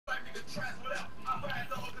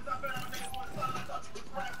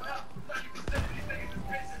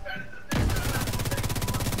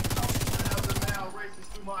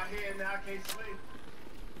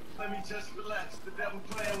Let me just relax. The devil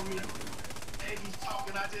playing with me. And he's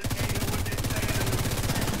talking, I just can't hear what they're saying.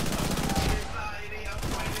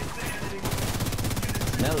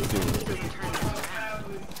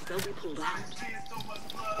 They'll be pulled out.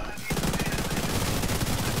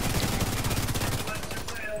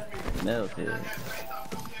 Melted.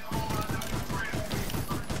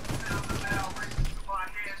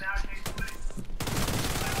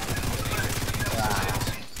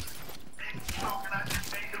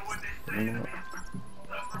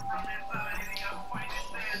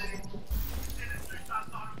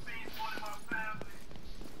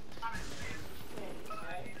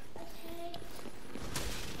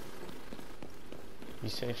 Be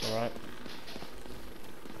safe, alright?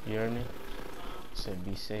 You heard me? I said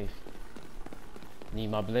be safe. Need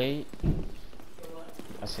my blade?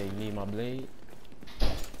 I say need my blade.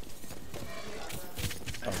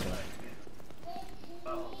 Okay.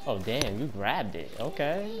 Oh damn, you grabbed it.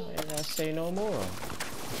 Okay, I ain't gotta say no more.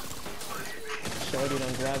 Shorty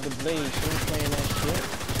done grabbed the blade. She ain't playing that shit.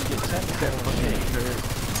 She get technical and shit.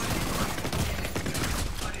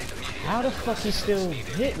 How the fuck he still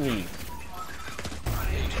hit me?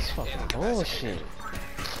 That's fucking bullshit.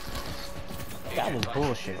 That was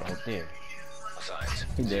bullshit right there.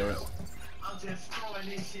 He did.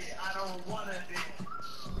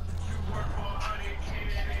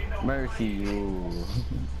 Mercy, you.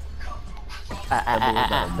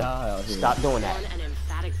 Stop doing that.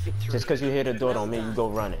 Just because you hear the door don't mean you go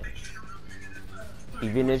running.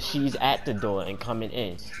 Even if she's at the door and coming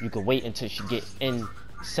in, you can wait until she get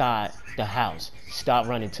inside the house. Stop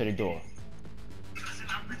running to the door.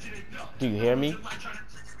 Do you hear me?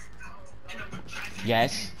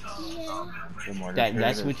 Yes.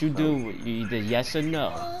 That's what you do. You either yes or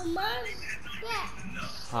no.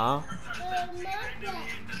 Huh?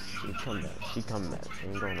 She come back. She come back. She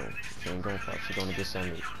ain't going to. She ain't going fuck. She gonna get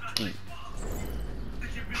something to eat.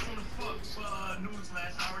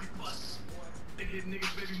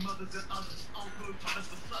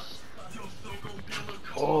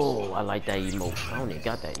 Oh, I like that emote. I only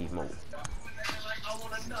got that emote.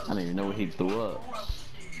 I don't even know what he threw up.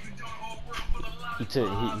 He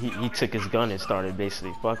took his gun and started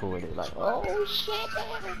basically fucking with it. Like, oh shit.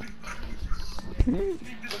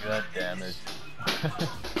 Look at that damage.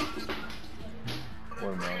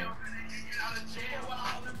 What man?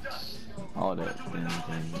 All that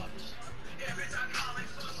damn.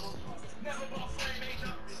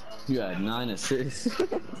 You had 9 assists.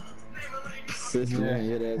 Assists, man.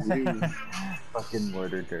 Yeah, that's you. Fucking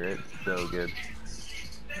mortar turret. So good.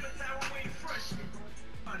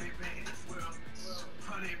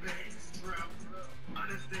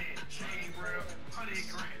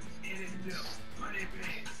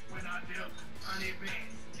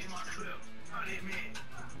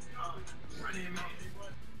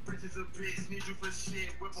 Bitches a bitch, need you for shit.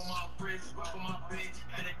 Whip on my wrist, whip on my bitch.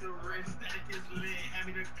 Addict the wrist, static is lit. Hand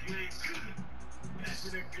me the click. Pass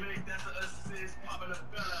me the click, that's an assist. Poppin' a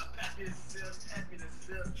fella, pass me the silk. Pass me the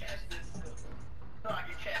silk, cash me the silk. No, I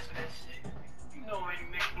get cash for that shit. You know I ain't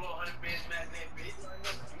make blow 100 bands, smash that bitch.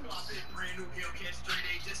 You know I said brand new Hellcat straight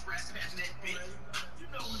A, just rap smashing that bitch. You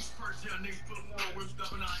know we first young niggas put 4 whips up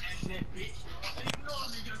and I action that bitch. And you know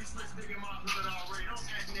I'm gonna be switch nigga in my hood already. Don't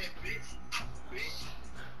ask that bitch. Bitch.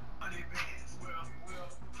 100 bands, well,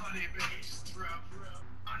 100 bands, bro.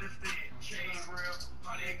 Understand, chain, bro.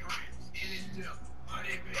 100 grand in his dip.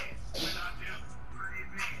 100 bands when I dip. 100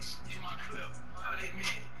 bands in my clip. 100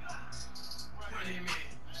 men. 100 men.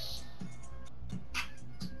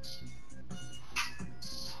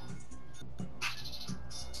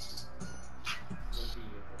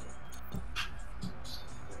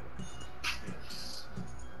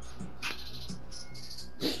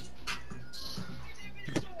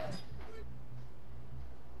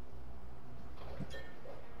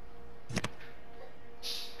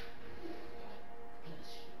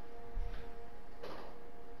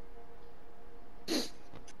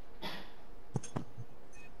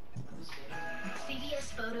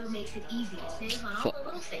 Makes it easy to save on all the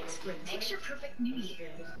little things with Picture Perfect New Year.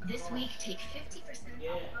 This week, take 50%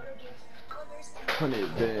 off photo gifts, others,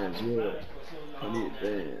 100 bands, yeah. 100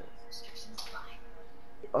 bands.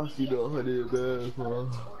 I see the 100 bands,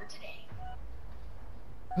 man.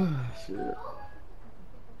 Shit.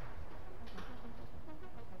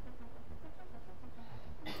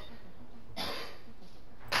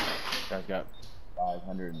 Guy's got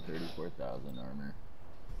 534,000 armor.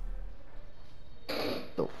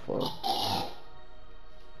 The fuck?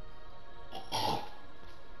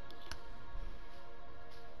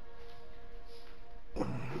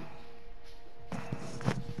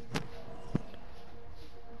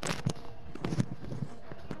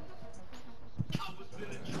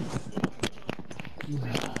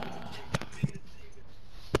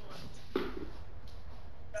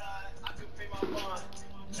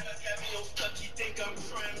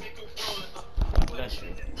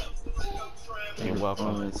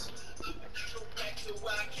 welcome.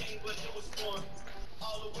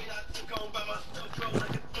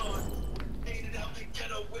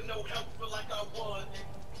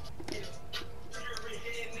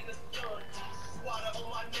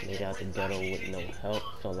 Made out the ghetto with no help,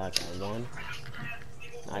 felt like I won.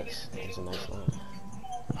 Nice, that was a nice line.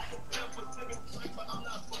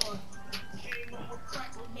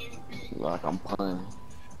 Like I'm playing.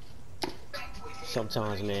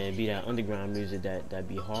 Sometimes, man, it be that underground music that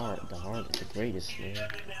be hard, the greatest, man.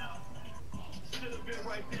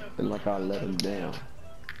 Feel like I let him down.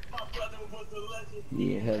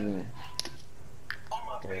 He in heaven.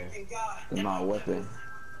 Damn. And my weapon.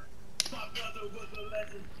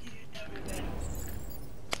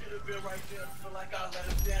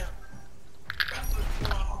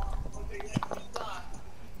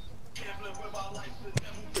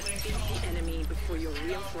 Defeat the enemy before your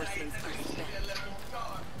reinforcements are spent.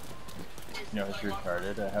 You know, it's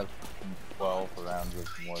retarded. I have 12 rounds of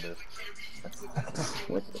mortar.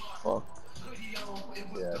 What the fuck?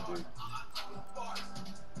 Yeah, dude.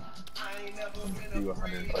 Do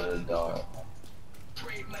 100 for the dog.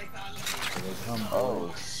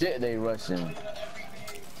 Oh shit, they rushing.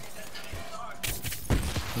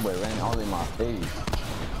 Boy ran all in my face.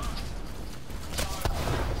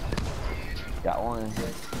 Got one.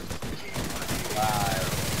 Five.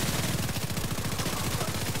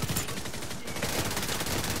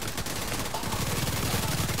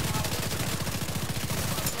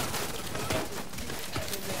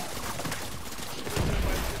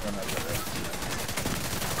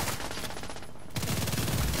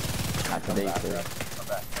 Not today, Come sir. back.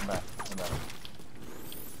 Come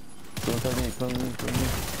me.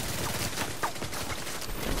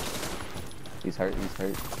 He's hurt.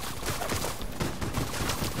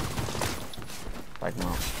 Like no.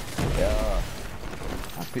 Yeah.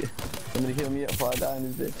 Somebody kill me up before I die in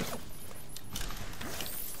this bitch.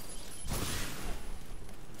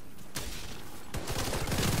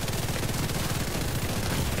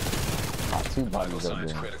 Two bodies up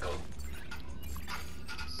there. Critical.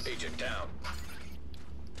 Agent down.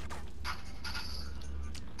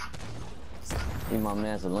 Leave my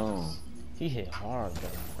mans alone. He hit hard, though.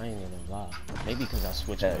 I ain't even gonna lie. Maybe because I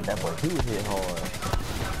switched. That boy, he was hit hard.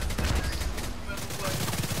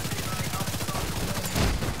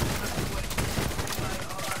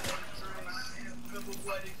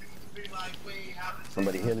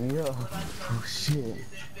 Somebody hit me up. Oh shit.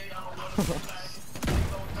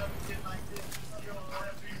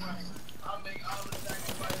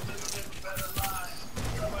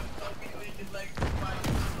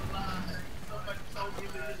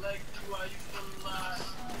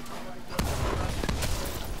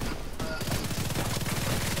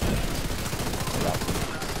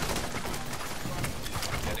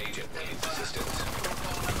 An agent needs assistance.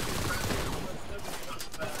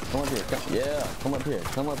 Come up here, yeah,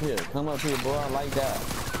 come up here, bro, I like that.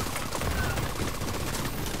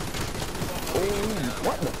 Oh,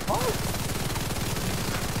 what the fuck?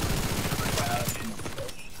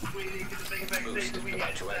 Boost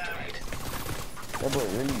about to activate. That boy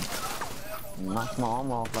really knocks my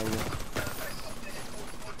arm off like that.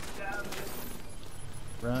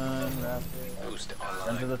 Run, Raptor. Boost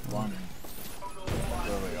Run to online. this one.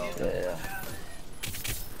 Yeah.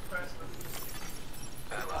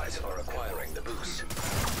 Allies are acquiring the boost.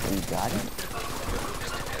 You got it? The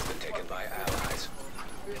boost has been taken by allies.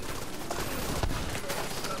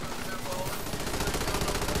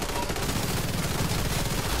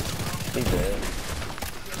 He's dead.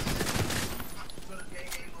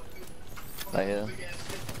 Right here.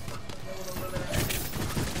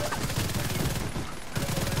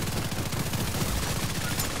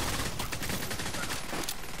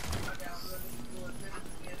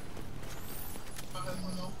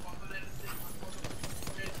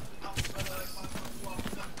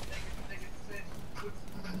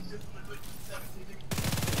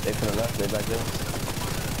 They to the left, they back there.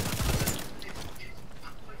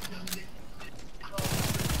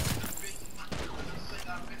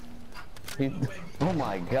 Oh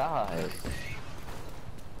my god.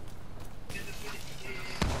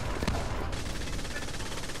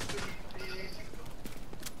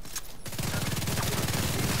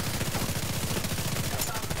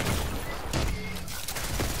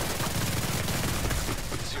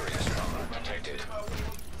 Serious trauma detected.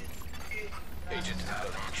 Agent out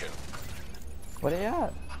of action. Where they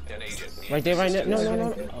at? An agent needs Right there, right there. No.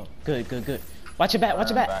 assistance. Oh, good. Watch your back.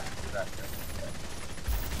 Back.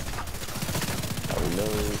 Oh no.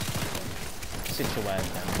 Sit your ass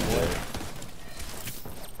down, boy.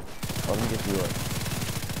 Oh, let me get you up.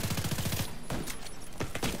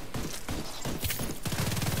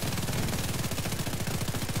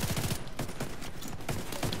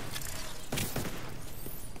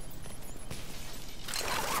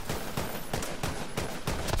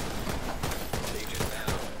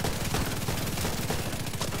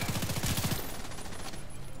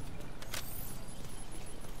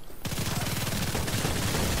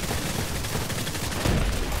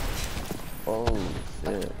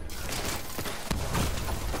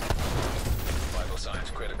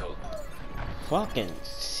 fucking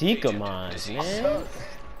Seeker mines, man.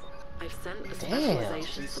 I've sent the Damn.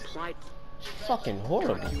 specialization supply Fucking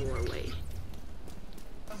horrible. your way.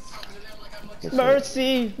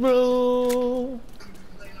 Mercy rule.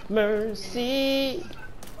 Mercy.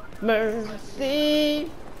 Mercy.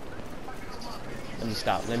 Let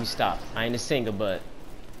me stop. I ain't a singer, but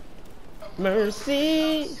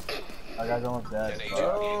mercy. I got almost dead. An agent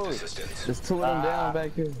Oh, needs assistance. There's two of them down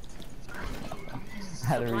back here.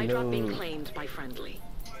 Had to Supply drop being reload. claimed by friendly.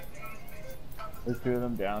 there's two of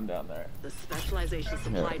them down there. The specialization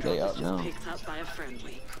supply they drop up is now. just picked up by a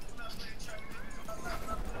friendly.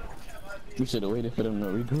 We should have waited for them to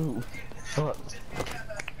regroup. Fuck.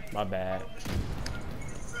 My bad.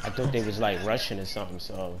 I thought they was like rushing or something,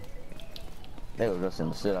 so. They were rushing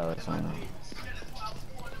the shit out of something.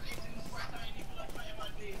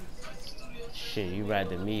 Shit, you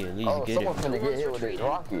rather me at least Oh, get someone's it. gonna get hit with this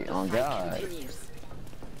rocket. The Oh fight God. continues.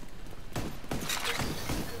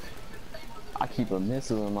 I keep a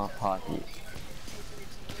missile in my pocket.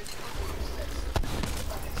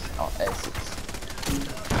 Oh, Essex.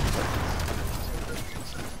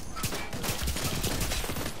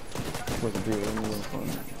 What's the deal? Let me call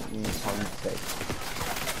you text.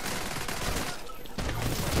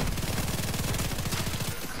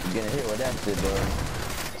 You getting hit with that shit, bro.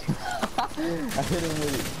 I hit him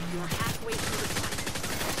with it. You're halfway through the fight.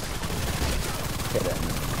 Hit that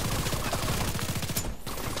man.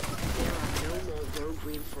 There are no more rogue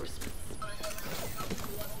reinforcements.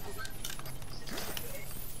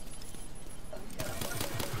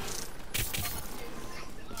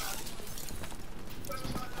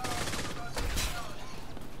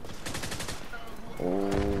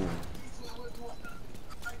 Oh.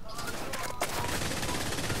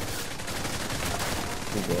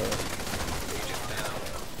 He's dead.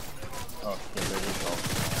 Oh, shit, there we go.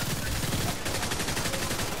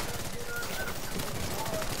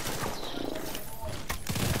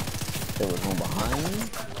 There was one behind me.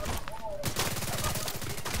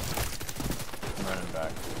 I'm running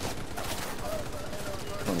back.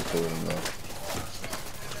 22 of them left.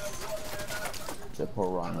 The poor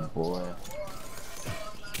Rhino boy.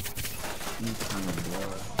 You kind of boy.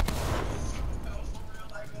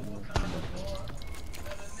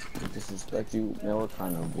 You disrespect you, man, what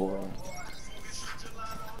kind of boy?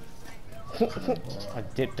 I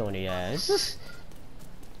dipped on the ass.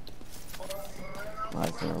 I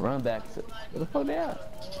was gonna run back to where the fuck they at?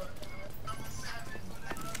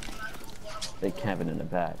 They camping in the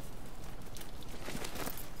back.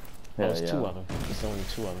 Hell There's yeah. two of them. There's only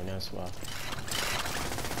two of them, that's why.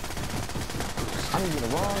 I'm in the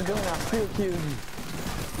wrong gun, I still kill you.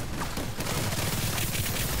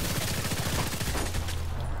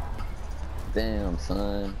 Damn,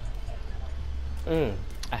 son.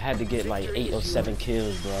 I had to get like 8 or 7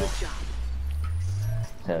 kills, bro. Good job.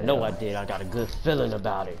 Hell No, yeah. I did. I got a good feeling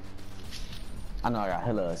about it. I know I got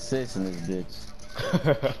hella assists in this bitch.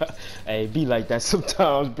 Hey, it be like that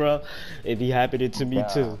sometimes, bro. It be happening to me Yeah.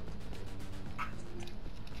 too.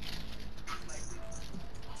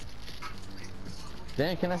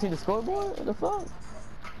 Damn, can I see the scoreboard? What the fuck?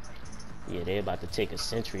 Yeah, they about to take a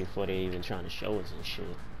century before they even trying to show us and shit.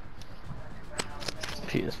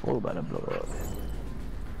 PS4 about to blow up.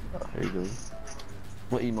 Oh, here you go.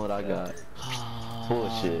 What emote I got?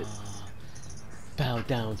 Bullshit. Bow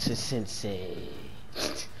down to Sensei.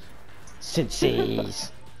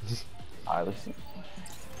 Senseis. Alright, let's see.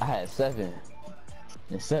 I had 7.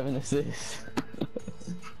 And 7 assists.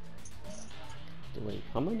 Wait,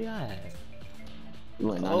 how many I have? You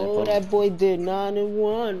went 9 Oh, and 4. that boy did 9 and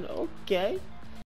 1. Okay.